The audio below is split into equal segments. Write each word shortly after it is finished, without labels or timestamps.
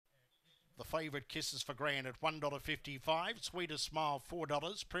The favourite Kisses for Grand at $1.55. Sweetest Smile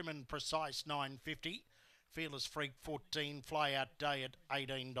 $4. Prim and Precise $9.50. Fearless Freak $14. Fly Out Day at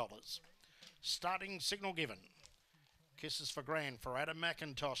 $18. Starting signal given. Kisses for Grand for Adam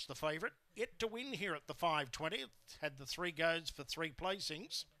McIntosh, the favourite. Yet to win here at the 5.20. It's had the 3 goes for 3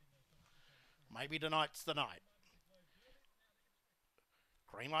 placings. Maybe tonight's the night.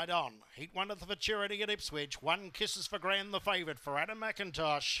 Green light on. Heat 1 at the Futurity at Ipswich. 1 Kisses for Grand, the favourite for Adam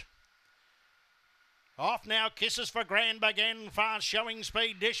McIntosh. Off now, Kisses for Grand again, fast showing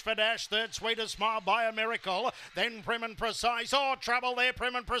speed, Dish for Dash, third Sweetest Smile by a Miracle, then Prim and Precise, oh trouble there,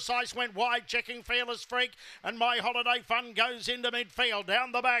 Prim and Precise went wide, checking Fearless Freak, and My Holiday Fun goes into midfield,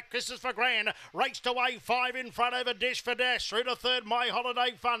 down the back, Kisses for Grand, raced away, 5 in front over Dish for Dash, through to third My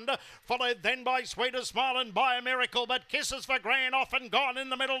Holiday Fun, followed then by Sweetest Smile and by a Miracle, but Kisses for Grand off and gone in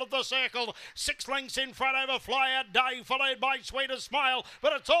the middle of the circle, 6 lengths in front over Fly Out Day, followed by Sweetest Smile,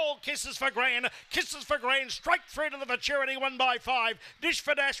 but it's all Kisses for Grand, Kisses for Grand straight through to the Futurity, 1 by 5. Dish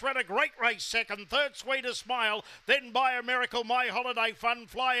for Dash ran a great race second, third Sweetest Smile, then by a Miracle, My Holiday Fun,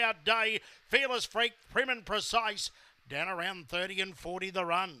 Fly Out Day, Fearless Freak, Prim and Precise, down around 30 and 40 the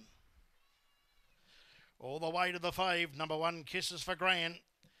run. All the way to the fave, number 1 Kisses for Grand.